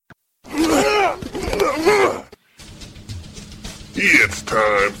It's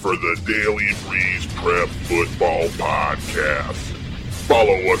time for the Daily Breeze Prep Football Podcast.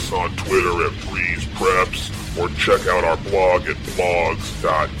 Follow us on Twitter at Breeze Preps or check out our blog at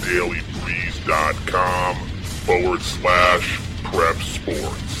blogs.dailybreeze.com/prep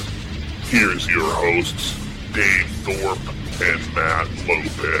sports. Here's your hosts, Dave Thorpe and Matt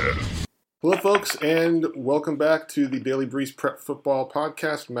Lopez. Hello, folks, and welcome back to the Daily Breeze Prep Football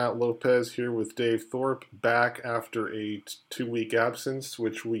Podcast. Matt Lopez here with Dave Thorpe, back after a 2-week absence,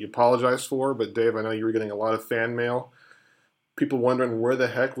 which we apologize for. But, Dave, I know you were getting a lot of fan mail. People wondering where the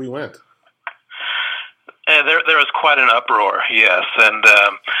heck we went. And there was quite an uproar, yes. And,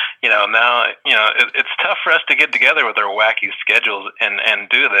 now, it's tough for us to get together with our wacky schedules and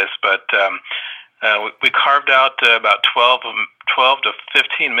do this. But we carved out about 12 to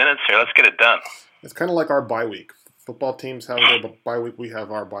 15 minutes here. Let's get it done. It's kind of like our bye week. Football teams have their bye week. We have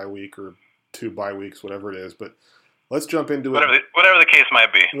our bye week or 2 bye weeks, whatever it is. But let's jump into it. Whatever the case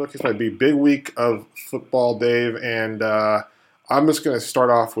might be. Whatever the case might be. Big week of football, Dave. And I'm just going to start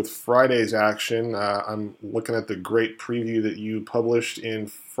off with Friday's action. I'm looking at the great preview that you published in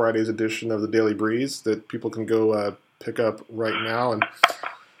Friday's edition of the Daily Breeze that people can go pick up right now. And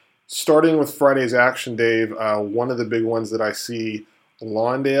starting with Friday's action, Dave, one of the big ones that I see,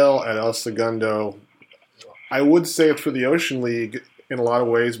 Lawndale at El Segundo. I would say it's for the Ocean League in a lot of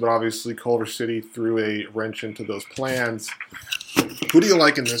ways, but obviously Culver City threw a wrench into those plans. Who do you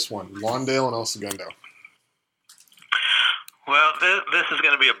like in this one, Lawndale and El Segundo? Well, this is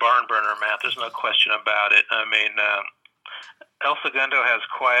going to be a barn burner, Matt. There's no question about it. I mean, El Segundo has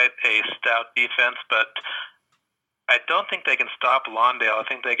quite a stout defense, but I don't think they can stop Lawndale. I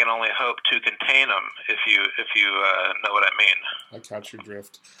think they can only hope to contain them, if you know what I mean. I catch your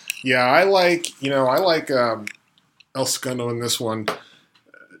drift. Yeah, I like El Segundo in this one.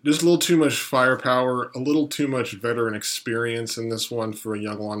 Just a little too much firepower, a little too much veteran experience in this one for a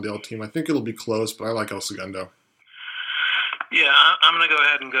young Lawndale team. I think it'll be close, but I like El Segundo. Yeah, I'm going to go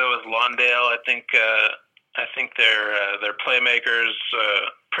ahead and go with Lawndale. I think their playmakers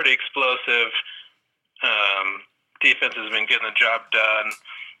pretty explosive. Defense has been getting the job done.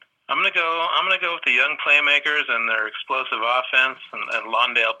 I'm gonna go with the young playmakers and their explosive offense, and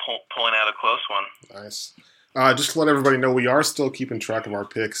Lawndale pulling out a close one. Nice. Just to let everybody know, we are still keeping track of our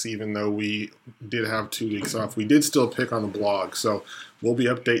picks, even though we did have 2 weeks off. We did still pick on the blog, so we'll be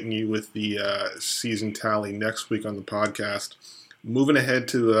updating you with the season tally next week on the podcast. Moving ahead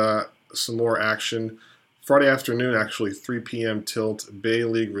to some more action. Friday afternoon, actually, 3 p.m. tilt, Bay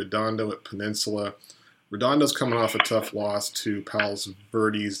League Redondo at Peninsula. Redondo's coming off a tough loss to Palos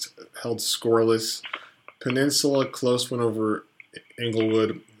Verdes, held scoreless. Peninsula, close win over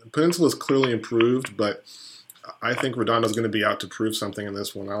Englewood. Peninsula's clearly improved, but I think Redondo's going to be out to prove something in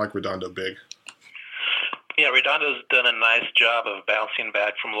this one. I like Redondo big. Yeah, Redondo's done a nice job of bouncing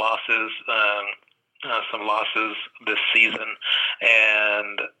back from losses, some losses this season,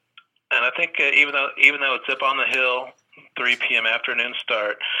 and I think even though it's up on the hill, 3 p.m. afternoon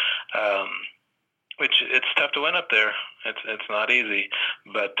start. Which it's tough to win up there. It's not easy,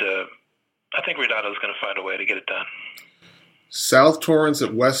 but I think Redondo's going to find a way to get it done. South Torrance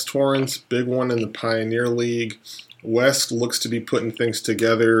at West Torrance, big one in the Pioneer League. West looks to be putting things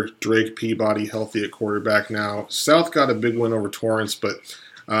together. Drake Peabody healthy at quarterback now. South got a big win over Torrance, but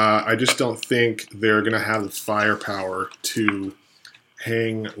I just don't think they're going to have the firepower to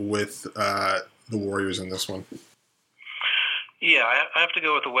hang with the Warriors in this one. Yeah, I have to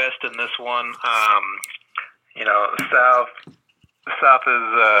go with the West in this one. South is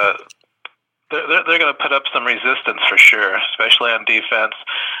they're going to put up some resistance for sure, especially on defense.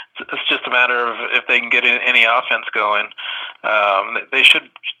 It's just a matter of if they can get any offense going. They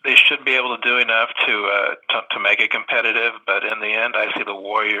should be able to do enough to make it competitive. But in the end, I see the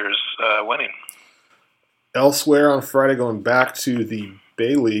Warriors winning. Elsewhere on Friday, going back to the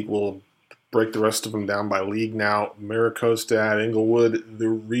Bay League, we'll break the rest of them down by league now. Maricosta at Englewood. The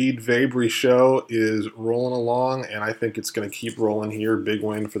Reed Vabry show is rolling along, and I think it's going to keep rolling here. Big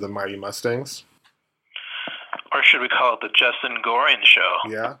win for the Mighty Mustangs. Or should we call it the Justin Goring show?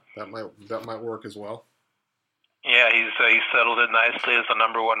 Yeah, that might work as well. Yeah, he's settled in nicely as the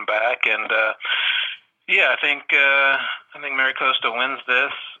number 1 back, and I think Maricosta wins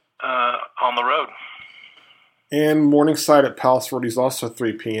this on the road. And Morningside at Palos Verdes, also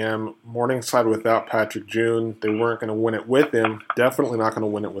 3 p.m. Morningside without Patrick June. They weren't going to win it with him. Definitely not going to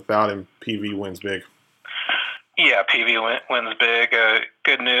win it without him. PV wins big. Yeah, PV wins big.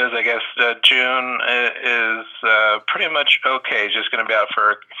 Good news, I guess. June is pretty much okay. He's just going to be out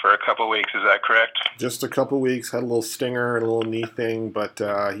for a couple weeks. Is that correct? Just a couple weeks. Had a little stinger and a little knee thing, but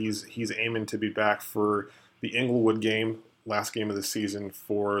he's aiming to be back for the Inglewood game, last game of the season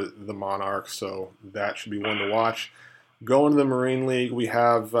for the Monarchs. So that should be one to watch. Going to the Marine League, we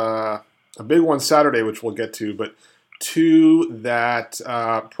have a big one Saturday, which we'll get to, but two that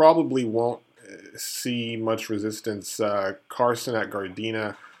probably won't see much resistance. Carson at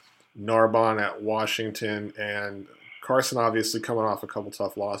Gardena, Narbonne at Washington, and Carson obviously coming off a couple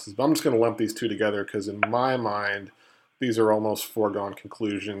tough losses. But I'm just going to lump these two together because in my mind, these are almost foregone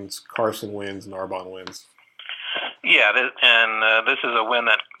conclusions. Carson wins, Narbonne wins. Yeah, this is a win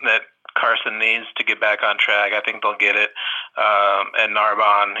that Carson needs to get back on track. I think they'll get it. And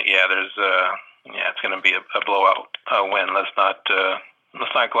Narbonne, it's going to be a blowout win. Let's not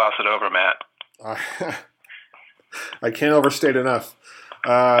gloss it over, Matt. I can't overstate enough.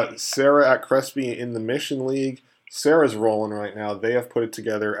 Sarah at Crespi in the Mission League. Sarah's rolling right now. They have put it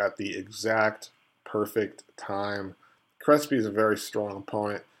together at the exact perfect time. Crespi is a very strong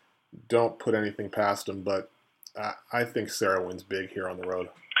opponent. Don't put anything past them, but I think Sarah wins big here on the road.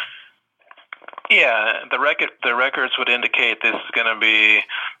 Yeah, the records would indicate this is going to be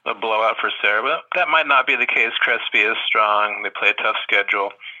a blowout for Sarah, but that might not be the case. Crespi is strong. They play a tough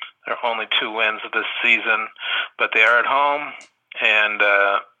schedule. There are only 2 wins this season, but they are at home, and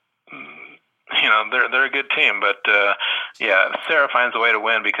they're a good team. But Sarah finds a way to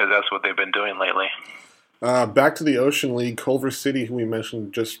win because that's what they've been doing lately. Back to the Ocean League, Culver City, who we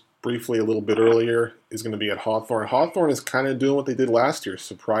mentioned just briefly a little bit earlier, is going to be at Hawthorne. Hawthorne is kind of doing what they did last year,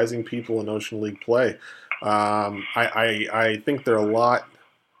 surprising people in Ocean League play. I think they're a lot.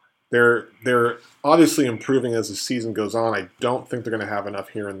 They're obviously improving as the season goes on. I don't think they're going to have enough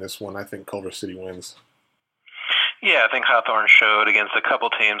here in this one. I think Culver City wins. Yeah, I think Hawthorne showed against a couple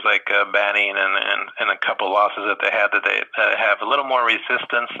teams like Banning and a couple losses that they had that they have a little more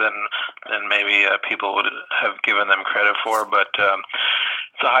resistance than maybe people would have given them credit for. But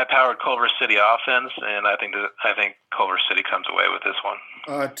it's a high-powered Culver City offense, and I think Culver City comes away with this one.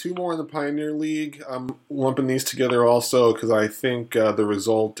 2 more in the Pioneer League. I'm lumping these together also because I think the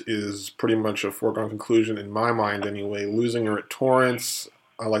result is pretty much a foregone conclusion in my mind anyway. Losing at Torrance.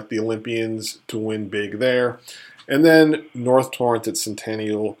 I like the Olympians to win big there. And then North Torrance at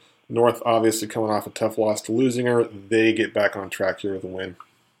Centennial. North obviously coming off a tough loss to Losinger. They get back on track here with a win.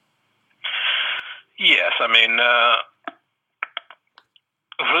 Yes, I mean,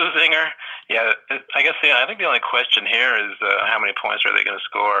 Losinger, I think the only question here is how many points are they going to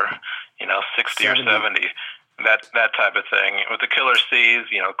score, 60 or 70, that type of thing. With the Killer C's,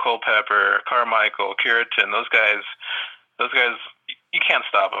 Culpeper, Carmichael, Curitin, those guys, you can't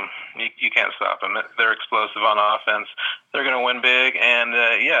stop them. You can't stop them. They're explosive on offense. They're going to win big. And,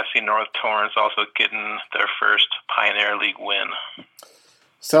 I see North Torrance also getting their first Pioneer League win.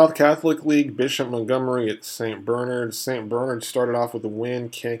 South Catholic League, Bishop Montgomery at St. Bernard. St. Bernard started off with a win,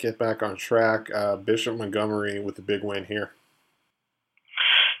 can't get back on track. Bishop Montgomery with a big win here.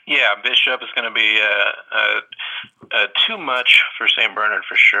 Yeah, Bishop is going to be too much for St. Bernard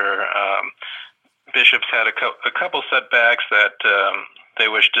for sure. Bishop's had a couple setbacks that they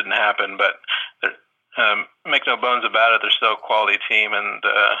wish didn't happen, but make no bones about it, they're still a quality team, and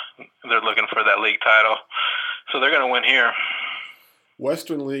they're looking for that league title. So they're going to win here.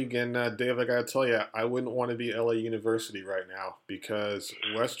 Western League, and Dave, I got to tell you, I wouldn't want to be LA University right now because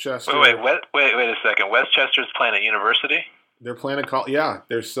Westchester... Wait a second. Westchester's playing at University? They're playing a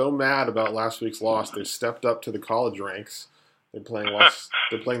they're so mad about last week's loss. They stepped up to the college ranks. They're playing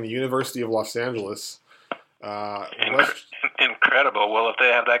the University of Los Angeles. Incredible. Well, if they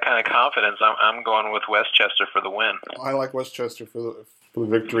have that kind of confidence, I'm going with Westchester for the win. I like Westchester for the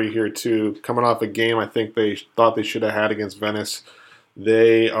victory here too. Coming off a game I think they thought they should have had against Venice.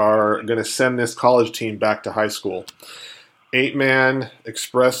 They are going to send this college team back to high school. 8-man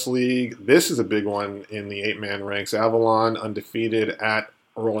Express League. This is a big one in the 8-man ranks. Avalon undefeated at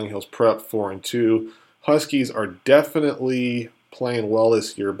Rolling Hills Prep 4-2. Huskies are definitely playing well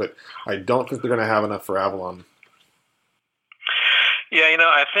this year, but I don't think they're going to have enough for Avalon. Yeah,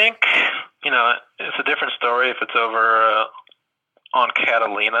 I think, it's a different story if it's over on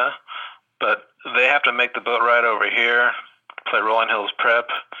Catalina, but they have to make the boat ride over here, play Rolling Hills Prep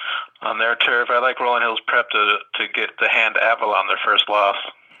on their turf. I like Rolling Hills Prep to get to hand Avalon their first loss.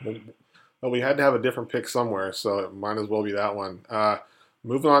 Well, we had to have a different pick somewhere, so it might as well be that one.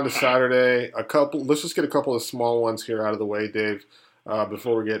 Moving on to Saturday, let's just get a couple of small ones here out of the way, Dave.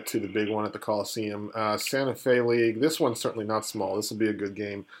 before we get to the big one at the Coliseum. Santa Fe League, this one's certainly not small. This will be a good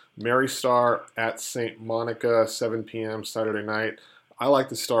game. Mary Star at St. Monica, 7 p.m. Saturday night. I like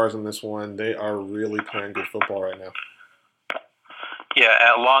the Stars in this one. They are really playing good football right now. Yeah,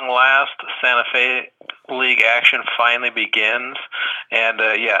 at long last, Santa Fe League action finally begins. And,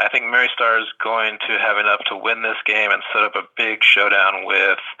 I think Mary Star is going to have enough to win this game and set up a big showdown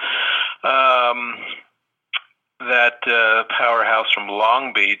with that powerhouse from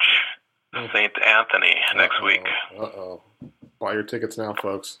Long Beach, St. Anthony, next week. Buy your tickets now,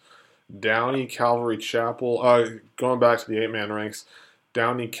 folks. Downey Calvary Chapel, going back to the 8-man ranks,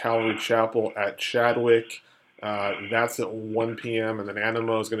 Downey Calvary Chapel at Chadwick. That's at 1 p.m. and then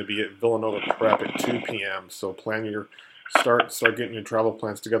Animo is going to be at Villanova Prep at 2 p.m. So start getting your travel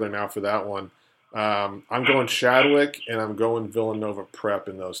plans together now for that one. I'm going Chadwick and I'm going Villanova Prep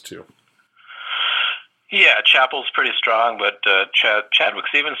in those two. Yeah, Chapel's pretty strong, but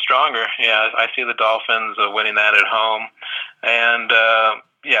Chadwick's even stronger. Yeah, I see the Dolphins winning that at home, and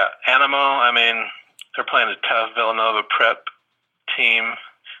Animo. I mean, they're playing a tough Villanova Prep team.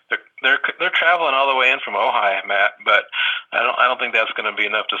 They're traveling all the way in from Ojai, Matt, but I don't think that's going to be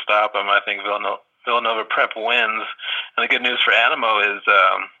enough to stop them. I think Villanova Prep wins, and the good news for Animo is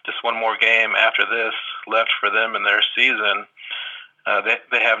just one more game after this left for them in their season.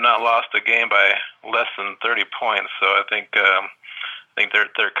 They have not lost a game by less than 30 points, so I think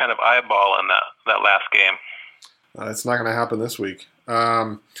they're kind of eyeballing that last game. It's not going to happen this week.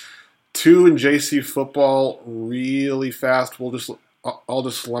 Two in JC football, really fast. I'll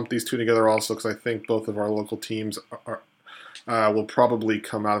just lump these two together also because I think both of our local teams will probably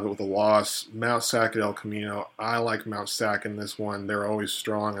come out of it with a loss. Mount Sac at El Camino. I like Mount Sac in this one. They're always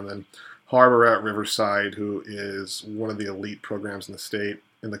strong. And then Harbor at Riverside, who is one of the elite programs in the state,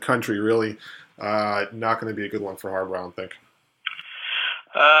 in the country, really. Not going to be a good one for Harbor, I don't think.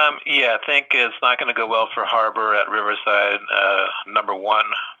 I think it's not going to go well for Harbor at Riverside. Number one,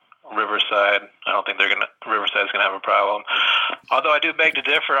 Riverside. I don't think Riverside's going to have a problem. Although I do beg to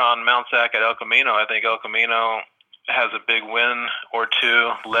differ on Mount Sac at El Camino. I think El Camino has a big win or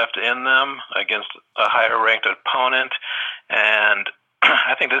two left in them against a higher ranked opponent, and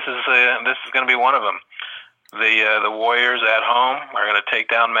I think this is going to be one of them. The Warriors at home are going to take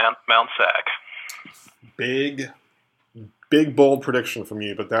down Mount Sac. Big bold prediction from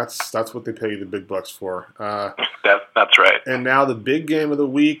you, but that's what they pay you the big bucks for. That's right. And now the big game of the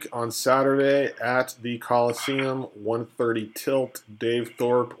week on Saturday at the Coliseum, 1:30 tilt. Dave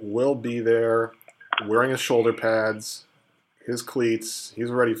Thorpe will be there, wearing his shoulder pads, his cleats. He's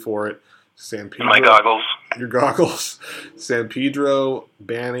ready for it. San Pedro, my goggles. Your goggles. San Pedro,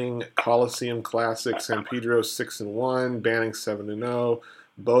 Banning, Coliseum Classic. San Pedro 6-1, Banning 7-0.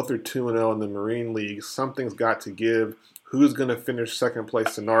 Both are 2-0 in the Marine League. Something's got to give. Who's going to finish second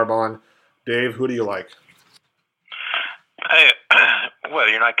place in Narbonne? Dave, who do you like? Hey, what?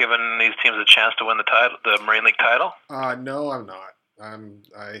 You're not giving these teams a chance to win the Marine League title? No, I'm not.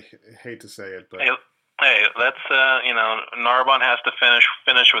 I hate to say it, but hey, let's Narbonne has to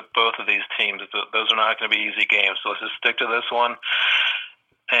finish with both of these teams. Those are not going to be easy games. So let's just stick to this one.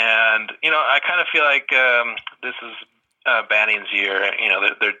 And I kind of feel like this is Banning's year.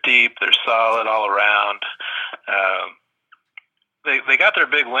 They're deep, they're solid all around. They got their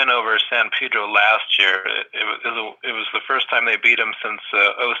big win over San Pedro last year. It was the first time they beat them since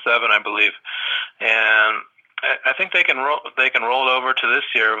 2007, I believe, and I think they can roll it over to this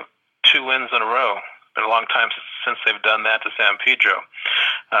year, 2 wins in a row. It's been a long time since they've done that to San Pedro.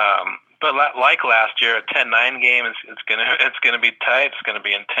 But like last year, a 10-9 game, it's gonna be tight. It's gonna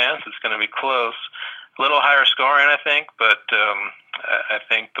be intense. It's gonna be close. A little higher scoring, I think, but I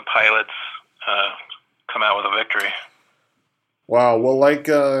think the Pilots come out with a victory. Wow. Well, like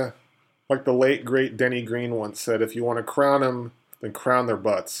the late great Denny Green once said, if you want to crown them, then crown their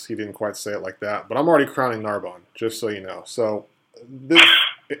butts. He didn't quite say it like that, but I'm already crowning Narbonne, just so you know. So,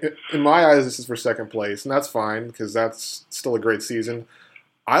 in my eyes, this is for second place, and that's fine because that's still a great season.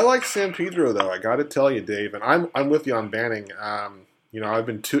 I like San Pedro, though. I got to tell you, Dave, and I'm with you on Banning. I've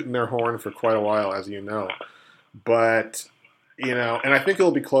been tooting their horn for quite a while, as you know. But, and I think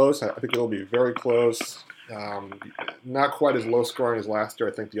it'll be close. I think it'll be very close. Not quite as low scoring as last year.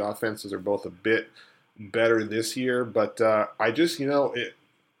 I think the offenses are both a bit better this year. But I just,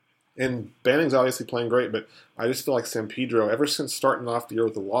 and Banning's obviously playing great, but I just feel like San Pedro, ever since starting off the year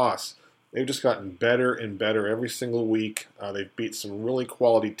with a loss, they've just gotten better and better every single week. They've beat some really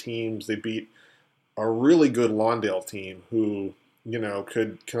quality teams. They beat a really good Lawndale team who,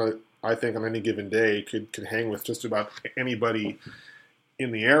 could I think on any given day could hang with just about anybody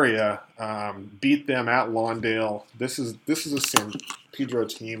in the area, beat them at Lawndale. This is a San Pedro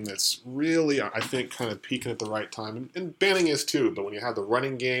team that's really, I think, kind of peaking at the right time. And Banning is too, but when you have the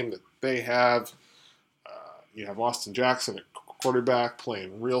running game that they have, you have Austin Jackson at quarterback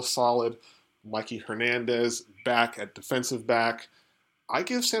playing real solid, Mikey Hernandez back at defensive back. I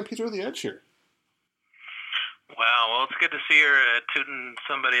give San Pedro the edge here. Wow, well, it's good to see her tooting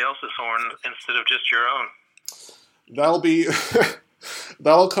somebody else's horn instead of just your own.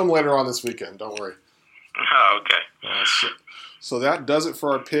 That'll come later on this weekend. Don't worry. Oh, okay. So that does it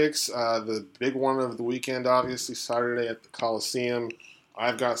for our picks. The big one of the weekend, obviously, Saturday at the Coliseum.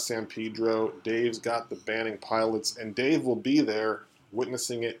 I've got San Pedro. Dave's got the Banning Pilots, and Dave will be there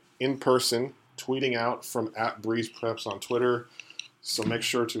witnessing it in person, tweeting out from @BreezePreps on Twitter. So make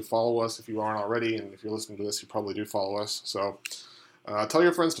sure to follow us if you aren't already, and if you're listening to this, you probably do follow us. So tell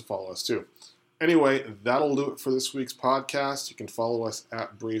your friends to follow us too. Anyway, that'll do it for this week's podcast. You can follow us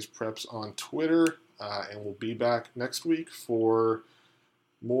 @BreezePreps on Twitter, and we'll be back next week for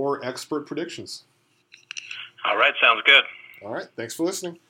more expert predictions. All right, sounds good. All right, thanks for listening.